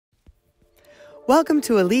Welcome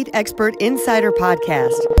to Elite Expert Insider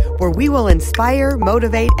Podcast, where we will inspire,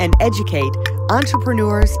 motivate, and educate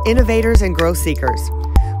entrepreneurs, innovators, and growth seekers.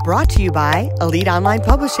 Brought to you by Elite Online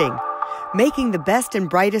Publishing, making the best and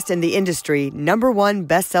brightest in the industry #1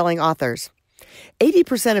 best-selling authors.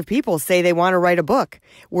 80% of people say they want to write a book.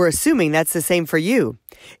 We're assuming that's the same for you.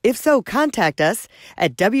 If so, contact us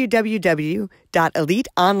at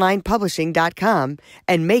www.eliteonlinepublishing.com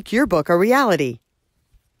and make your book a reality.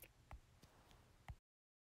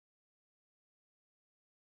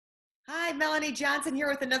 Hi, Melanie Johnson here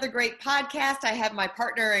with another great podcast. I have my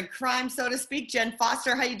partner in crime, so to speak, Jen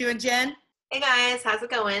Foster. How you doing, Jen? Hey guys, how's it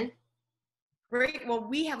going? Great. Well,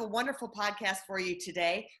 we have a wonderful podcast for you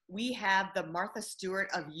today. We have the Martha Stewart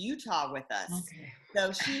of Utah with us. Okay.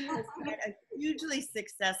 So she has had a hugely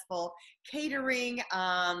successful catering,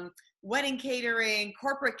 wedding catering,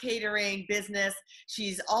 corporate catering business.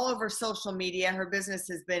 She's all over social media. Her business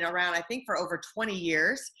has been around, I think, for over 20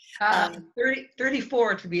 years.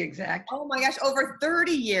 34 to be exact. Oh my gosh, over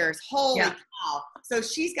 30 years. Holy Yeah. cow. So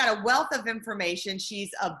she's got a wealth of information. She's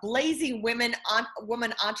a blazing woman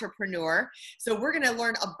entrepreneur. So we're going to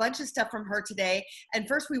learn a bunch of stuff from her today. And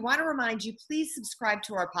first, we want to remind you, please subscribe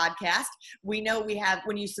to our podcast. We know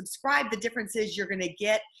when you subscribe, the difference is you're going to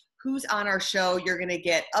get who's on our show. You're going to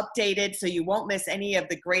get updated so you won't miss any of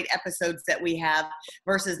the great episodes that we have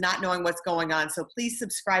versus not knowing what's going on. So please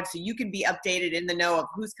subscribe so you can be updated in the know of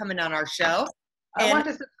who's coming on our show. I want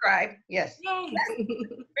to subscribe. Yes.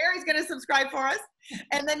 Mary's going to subscribe for us.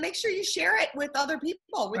 And then make sure you share it with other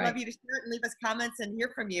people. We'd love you to share it and leave us comments and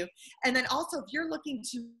hear from you. And then also, if you're looking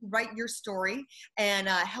to write your story and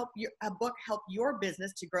help your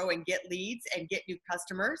business to grow and get leads and get new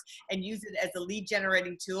customers and use it as a lead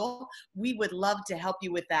generating tool, we would love to help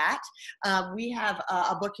you with that. We have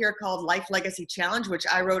a book here called Life Legacy Challenge, which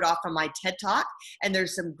I wrote off from my TED Talk. And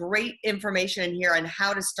there's some great information in here on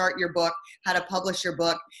how to start your book, how to publish your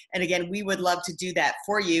book. And again, we would love to do that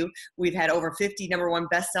for you. We've had over 50 #1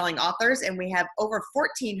 best-selling authors, and we have over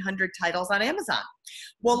 1,400 titles on Amazon.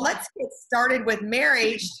 Well, let's get started with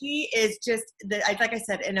Mary. She is just, like I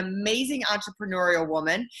said, an amazing entrepreneurial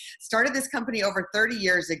woman. Started this company over 30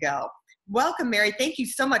 years ago. Welcome, Mary. Thank you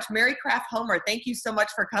so much. Mary Craft Homer, thank you so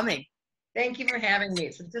much for coming. Thank you for having me.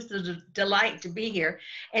 It's just a delight to be here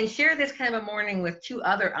and share this kind of a morning with two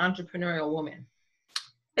other entrepreneurial women.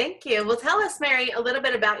 Thank you. Well, tell us, Mary, a little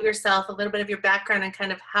bit about yourself, a little bit of your background, and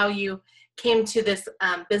kind of how you came to this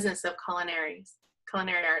business of culinary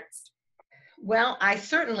arts. Well, I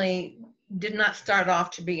certainly did not start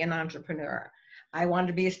off to be an entrepreneur. I wanted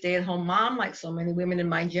to be a stay-at-home mom, like so many women in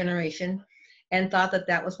my generation, and thought that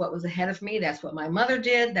that was what was ahead of me. That's what my mother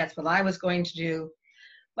did. That's what I was going to do.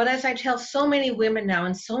 But as I tell so many women now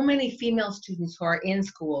and so many female students who are in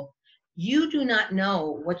school, you do not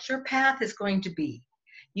know what your path is going to be.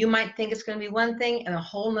 You might think it's going to be one thing, and a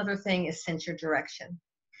whole other thing is sent your direction.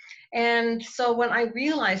 And so when I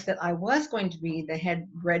realized that I was going to be the head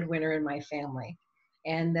breadwinner in my family,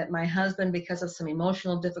 and that my husband, because of some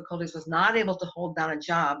emotional difficulties, was not able to hold down a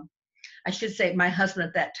job, I should say my husband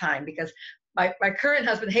at that time, because my current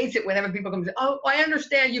husband hates it whenever people come and say, oh, I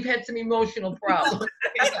understand you've had some emotional problems.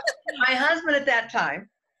 My husband at that time.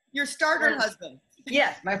 Your starter husband.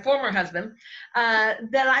 Yes, my former husband, that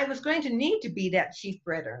I was going to need to be that chief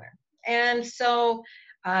bread earner. And so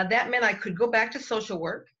that meant I could go back to social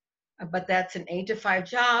work, but that's an 8 to 5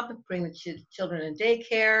 job, bring the children in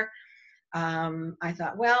daycare. I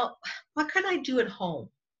thought, well, what could I do at home?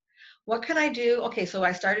 What could I do? Okay, so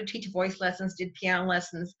I started to teach voice lessons, did piano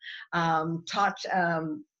lessons, taught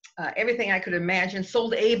everything I could imagine,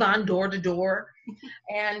 sold Avon door to door.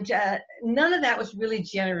 And none of that was really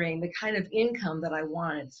generating the kind of income that I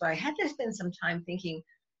wanted. So I had to spend some time thinking,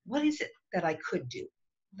 what is it that I could do,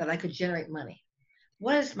 that I could generate money?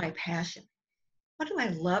 What is my passion? What do I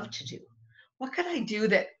love to do? What could I do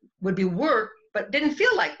that would be work, but didn't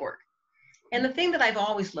feel like work? And the thing that I've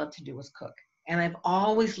always loved to do was cook. And I've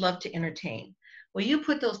always loved to entertain. Well, you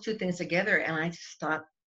put those two things together, and I just thought,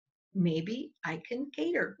 maybe I can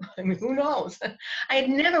cater. I mean, who knows? I had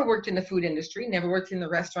never worked in the food industry, never worked in the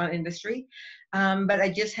restaurant industry, but I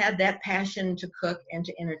just had that passion to cook and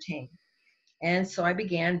to entertain. And so I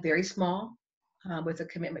began very small with a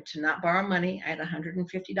commitment to not borrow money. I had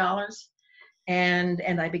 $150,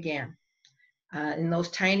 and I began. In those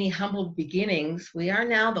tiny, humble beginnings, we are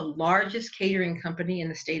now the largest catering company in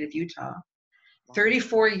the state of Utah.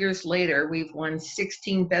 34 years later, we've won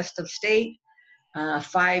 16 Best of State,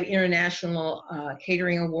 5 international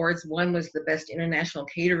catering awards. One was the Best International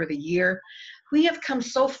Caterer of the Year. We have come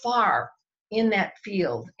so far in that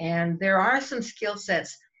field, and there are some skill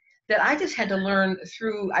sets that I just had to learn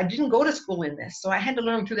through. I didn't go to school in this, so I had to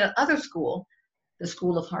learn through that other school, the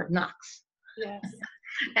School of Hard Knocks. Yes.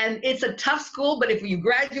 And it's a tough school, but if you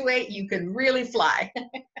graduate, you can really fly.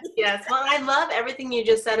 Yes. Well, I love everything you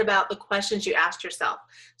just said about the questions you asked yourself.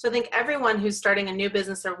 So I think everyone who's starting a new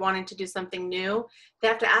business or wanting to do something new, they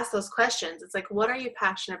have to ask those questions. It's like, what are you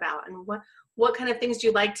passionate about? And what kind of things do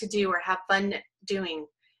you like to do or have fun doing?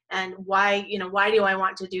 And why do I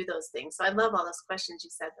want to do those things? So I love all those questions you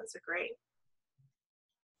said. Those are great.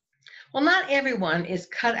 Well, not everyone is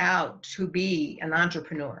cut out to be an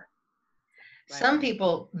entrepreneur. Right. Some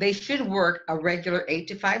people, they should work a regular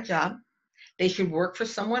 8-to-5 job. They should work for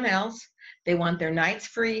someone else. They want their nights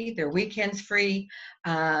free, their weekends free.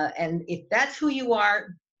 And if that's who you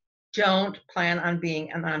are, don't plan on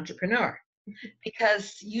being an entrepreneur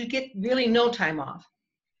because you get really no time off.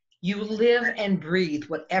 You live and breathe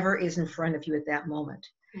whatever is in front of you at that moment.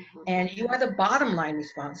 Mm-hmm. And you are the bottom line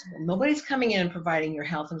responsible. Nobody's coming in and providing your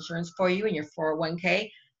health insurance for you and your 401k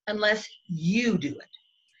unless you do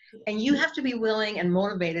it. And you have to be willing and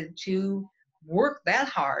motivated to work that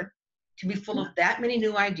hard, to be full of that many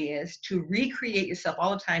new ideas, to recreate yourself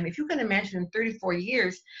all the time. If you can imagine in 34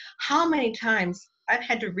 years, how many times I've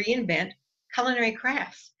had to reinvent culinary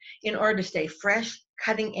crafts in order to stay fresh,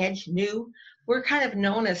 cutting edge, new. We're kind of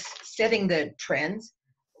known as setting the trends.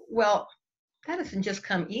 Well, that doesn't just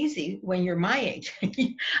come easy when you're my age.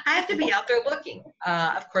 I have to be out there looking.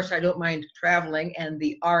 Of course, I don't mind traveling and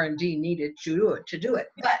the R&D needed to do it.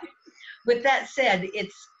 But with that said,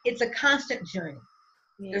 it's a constant journey.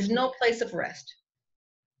 There's no place of rest.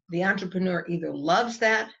 The entrepreneur either loves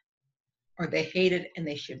that or they hate it and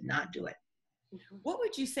they should not do it. What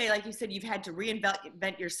would you say, like you said, you've had to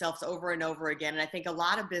reinvent yourselves over and over again. And I think a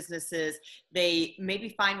lot of businesses, they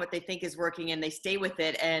maybe find what they think is working and they stay with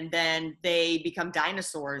it. And then they become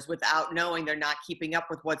dinosaurs without knowing they're not keeping up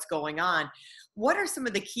with what's going on. What are some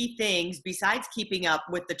of the key things besides keeping up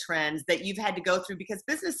with the trends that you've had to go through? Because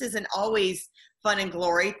business isn't always fun and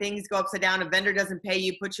glory. Things go upside down. A vendor doesn't pay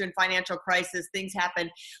you, puts you in financial crisis, things happen.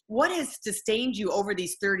 What has sustained you over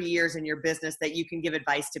these 30 years in your business that you can give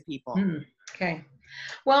advice to people? Okay.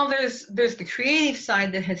 Well, there's the creative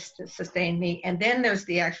side that has sustained me, and then there's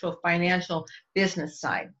the actual financial business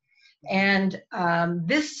side. And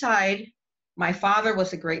this side, my father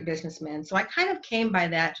was a great businessman, so I kind of came by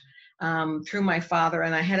that through my father,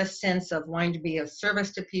 and I had a sense of wanting to be of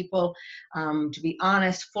service to people, to be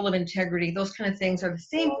honest, full of integrity. Those kind of things are the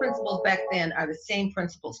same principles back then, are the same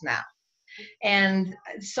principles now. And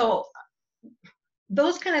so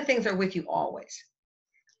those kind of things are with you always.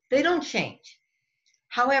 They don't change.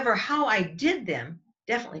 However, how I did them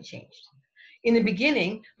definitely changed. In the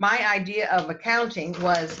beginning, my idea of accounting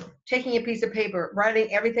was taking a piece of paper,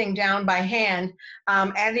 writing everything down by hand,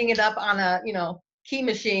 adding it up on a key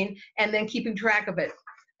machine, and then keeping track of it.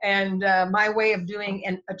 And my way of doing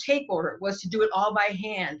a take order was to do it all by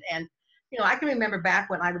hand. And I can remember back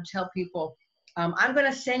when I would tell people, I'm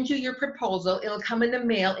going to send you your proposal. It'll come in the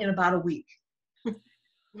mail in about a week.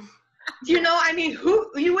 You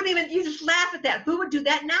just laugh at that. Who would do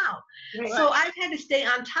that now? Right. So I've had to stay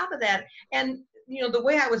on top of that. And, the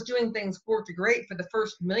way I was doing things worked great for the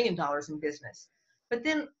first $1 million in business. But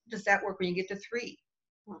then does that work when you get to 3,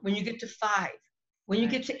 when you get to 5, when you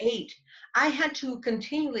get to 8? I had to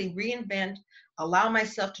continually reinvent, allow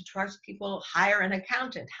myself to trust people, hire an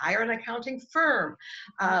accountant, hire an accounting firm,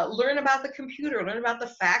 learn about the computer, learn about the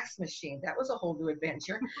fax machine. That was a whole new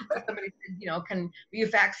adventure. Somebody said, can you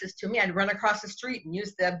fax this to me? I'd run across the street and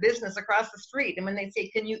use the business across the street. And when they say,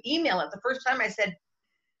 can you email it? The first time I said,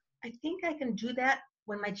 I think I can do that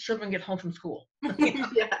when my children get home from school.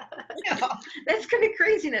 Yeah. That's kind of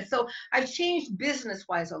craziness. So I've changed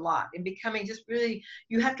business-wise a lot in becoming just really,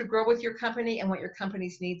 you have to grow with your company and what your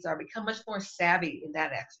company's needs are, become much more savvy in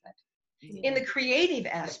that aspect. Yeah. In the creative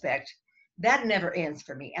aspect, that never ends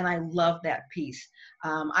for me, and I love that piece.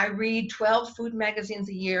 I read 12 food magazines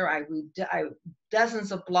a year. I read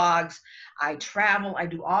dozens of blogs. I travel. I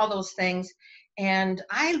do all those things. And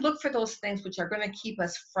I look for those things which are going to keep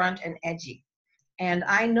us front and edgy. And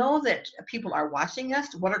I know that people are watching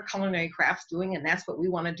us. What are culinary crafts doing? And that's what we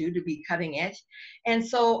want to do to be cutting edge. And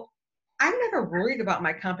so I'm never worried about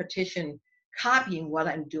my competition copying what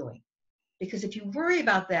I'm doing. Because if you worry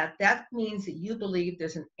about that, that means that you believe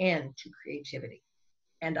there's an end to creativity.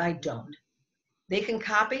 And I don't. They can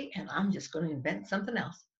copy, and I'm just going to invent something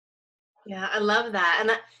else. Yeah, I love that.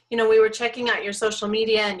 And, we were checking out your social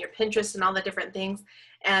media and your Pinterest and all the different things.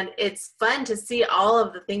 And it's fun to see all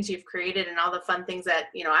of the things you've created and all the fun things that,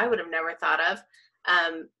 I would have never thought of.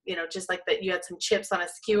 Just like that you had some chips on a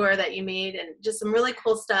skewer that you made and just some really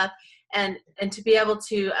cool stuff. and to be able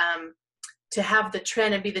to have the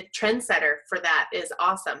trend and be the trendsetter for that is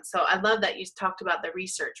awesome. So I love that you talked about the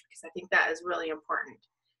research, because I think that is really important.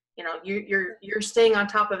 You know, you're staying on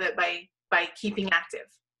top of it by keeping active.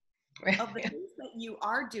 Of the things that you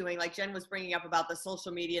are doing, like Jen was bringing up about the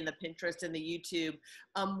social media and the Pinterest and the YouTube,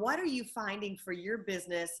 what are you finding for your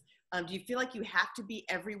business? Do you feel like you have to be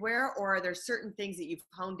everywhere, or are there certain things that you've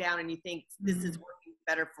honed down and you think this is working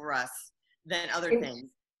better for us than other things?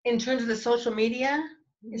 In terms of the social media,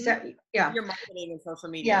 is that, yeah. Your marketing and social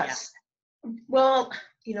media. Yes. Yeah. Well,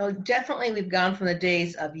 you know, definitely we've gone from the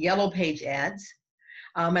days of yellow page ads.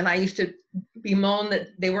 And I used to bemoan that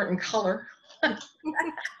they weren't in color. Then,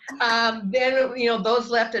 you know, those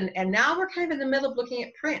left, and now we're kind of in the middle of looking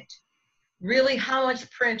at print. Really, how much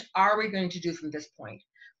print are we going to do from this point?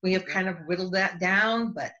 We have kind of whittled that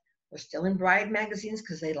down, but we're still in Bride magazines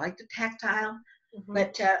because they like the tactile,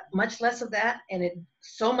 but much less of that, and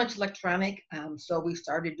so much electronic. So we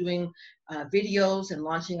started doing videos and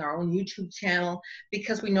launching our own YouTube channel,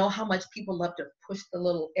 because we know how much people love to push the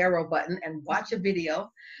little arrow button and watch a video.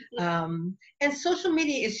 And social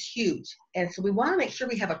media is huge. And so we want to make sure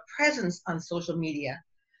we have a presence on social media.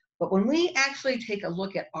 But when we actually take a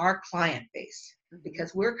look at our client base,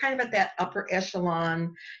 because we're kind of at that upper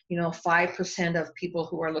echelon, you know, 5% of people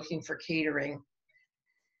who are looking for catering,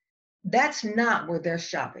 that's not where they're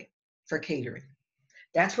shopping for catering.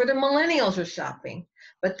 That's where the millennials are shopping,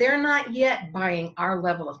 but they're not yet buying our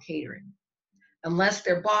level of catering unless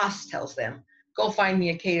their boss tells them, go find me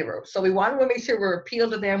a caterer. So we want to make sure we're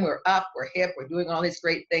appeal to them. We're up, we're hip, we're doing all these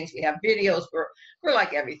great things. We have videos, we're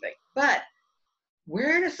like everything. But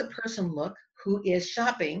where does the person look who is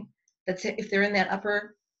shopping? That's if they're in that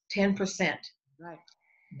upper 10%. Right.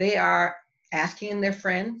 They are asking their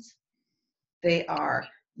friends. They are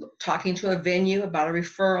talking to a venue about a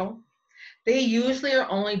referral. They usually are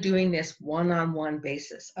only doing this one-on-one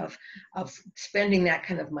basis of spending that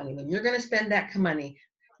kind of money. When you're going to spend that kind of money,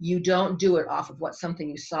 you don't do it off of something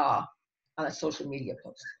you saw on a social media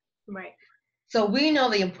post. Right. So we know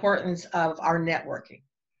the importance of our networking,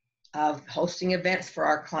 of hosting events for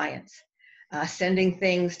our clients, sending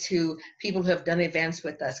things to people who have done events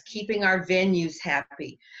with us, keeping our venues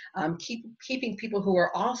happy, keeping people who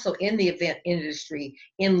are also in the event industry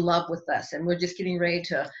in love with us. And we're just getting ready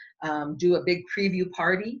to do a big preview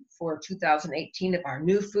party for 2018 of our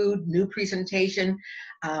new food, new presentation.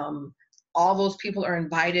 All those people are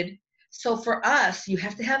invited. So for us, you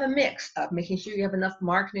have to have a mix of making sure you have enough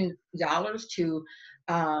marketing dollars to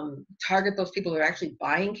target those people who are actually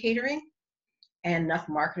buying catering, and enough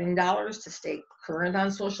marketing dollars to stay current on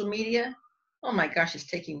social media. Oh my gosh, it's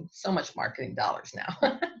taking so much marketing dollars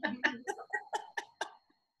now.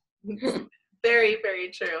 Very, very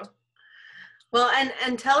true. Well,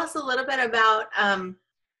 and tell us a little bit about,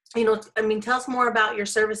 you know, I mean, tell us more about your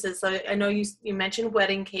services. So I know you mentioned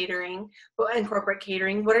wedding catering and corporate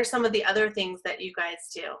catering. What are some of the other things that you guys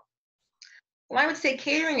do? Well, I would say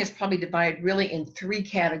catering is probably divided really in 3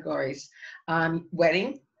 categories.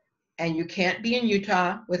 Wedding, and you can't be in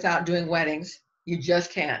Utah without doing weddings. You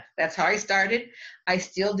just can't. That's how I started. I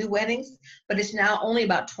still do weddings, but it's now only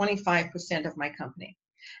about 25% of my company.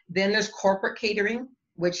 Then there's corporate catering,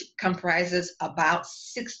 which comprises about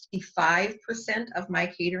 65% of my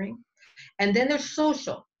catering. And then there's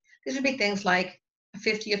social. These would be things like a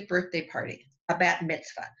 50th birthday party, a bat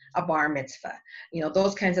mitzvah, a bar mitzvah. You know,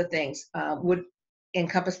 those kinds of things would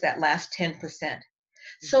encompass that last 10%.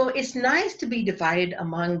 So it's nice to be divided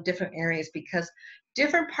among different areas, because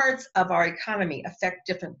different parts of our economy affect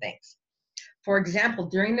different things. For example,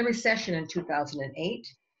 during the recession in 2008,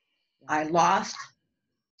 I lost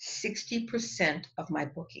 60% of my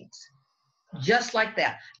bookings. Just like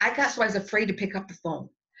that. I was afraid to pick up the phone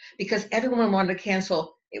because everyone wanted to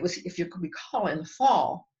cancel. It was, if you could recall, in the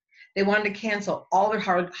fall, they wanted to cancel all their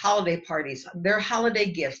holiday parties, their holiday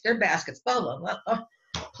gifts, their baskets, blah, blah, blah.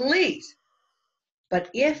 Please. But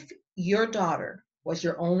if your daughter was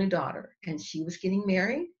your only daughter and she was getting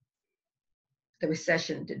married, the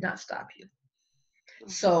recession did not stop you.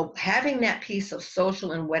 So having that piece of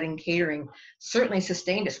social and wedding catering certainly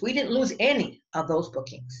sustained us. We didn't lose any of those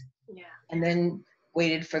bookings. Yeah. And then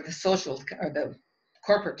waited for the social or the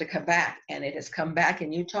corporate to come back, and it has come back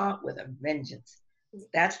in Utah with a vengeance.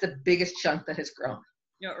 That's the biggest chunk that has grown.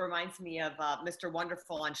 You know, it reminds me of Mr.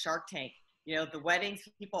 Wonderful on Shark Tank. You know, the weddings,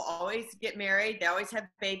 people always get married, they always have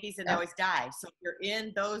babies, and they always die. So if you're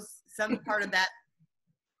in some part of that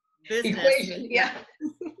business, equation, yeah,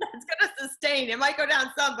 it's going to sustain. It might go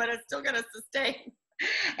down some, but it's still going to sustain.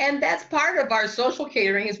 And that's part of our social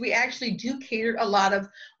catering, is we actually do cater a lot of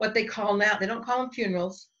what they call now, they don't call them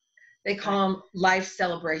funerals, they call them life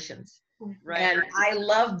celebrations. Right. And I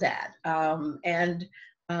love that.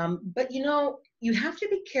 But you have to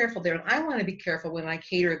be careful there. And I want to be careful when I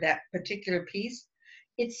cater that particular piece.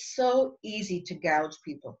 It's so easy to gouge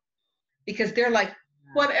people because they're like,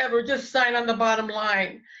 whatever, just sign on the bottom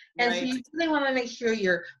line. And so you really want to make sure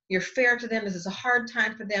you're fair to them. This is a hard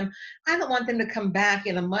time for them. I don't want them to come back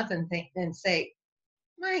in a month and say,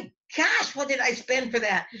 my gosh, what did I spend for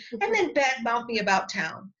that? And then badmouth me about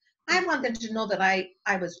town. I want them to know that I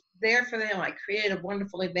was there for them. I created a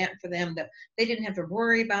wonderful event for them, that they didn't have to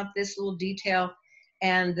worry about this little detail,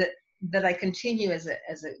 and that I continue as a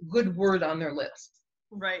good word on their lips.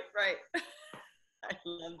 Right. I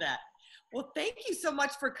love that. Well, thank you so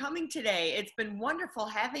much for coming today. It's been wonderful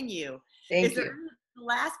having you. Thank you. Is there any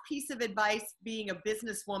last piece of advice, being a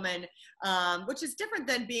businesswoman, which is different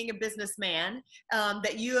than being a businessman,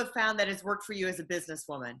 that you have found that has worked for you as a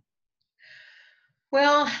businesswoman?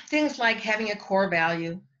 Well, things like having a core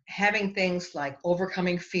value, having things like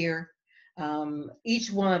overcoming fear. Each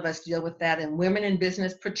one of us deal with that, and women in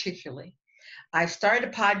business particularly. I've started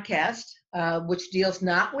a podcast which deals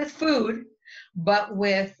not with food, but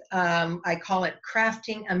with, I call it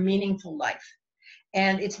crafting a meaningful life.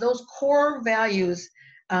 And it's those core values,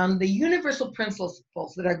 the universal principles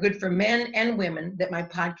that are good for men and women that my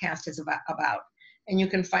podcast is about. And you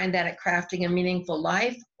can find that at Crafting a Meaningful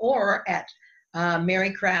Life or at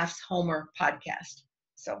Mary Crafts Homer podcast.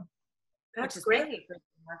 So that's great.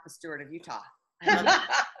 Martha Stewart of Utah.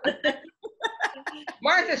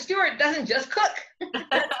 Martha Stewart doesn't just cook.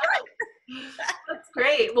 That's right. That's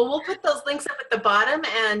great. Well, we'll put those links up at the bottom,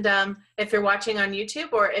 and if you're watching on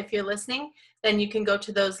YouTube or if you're listening, then you can go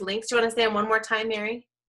to those links. Do you want to say them one more time, Mary?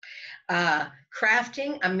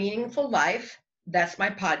 Crafting a Meaningful Life. That's my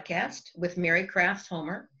podcast with Mary Crafts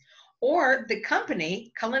Homer. Or the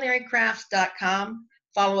company, culinarycrafts.com.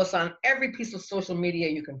 Follow us on every piece of social media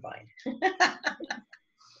you can find. I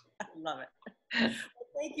love it. Well,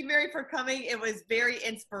 thank you, Mary, for coming. It was very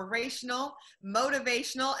inspirational,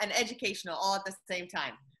 motivational, and educational all at the same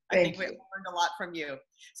time. I think we learned a lot from you.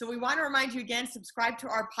 So we want to remind you again, subscribe to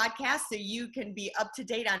our podcast so you can be up to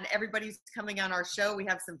date on everybody who's coming on our show. We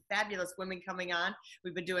have some fabulous women coming on.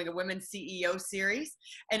 We've been doing a Women CEO series.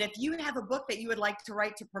 And if you have a book that you would like to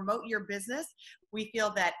write to promote your business, we feel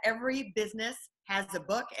that every business has a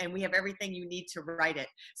book and we have everything you need to write it.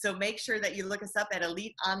 So make sure that you look us up at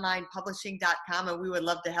eliteonlinepublishing.com, and we would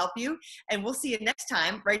love to help you. And we'll see you next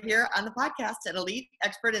time right here on the podcast at Elite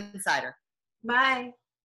Expert Insider. Bye.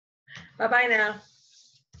 Bye-bye now.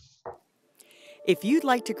 If you'd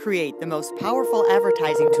like to create the most powerful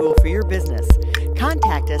advertising tool for your business,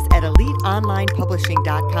 contact us at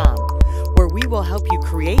eliteonlinepublishing.com, where we will help you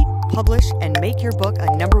create, publish, and make your book a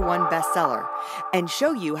 #1 bestseller and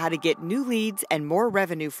show you how to get new leads and more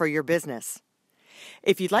revenue for your business.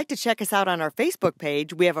 If you'd like to check us out on our Facebook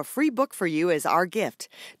page, we have a free book for you as our gift.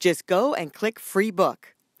 Just go and click Free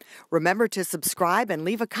Book. Remember to subscribe and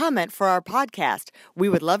leave a comment for our podcast. We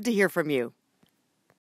would love to hear from you.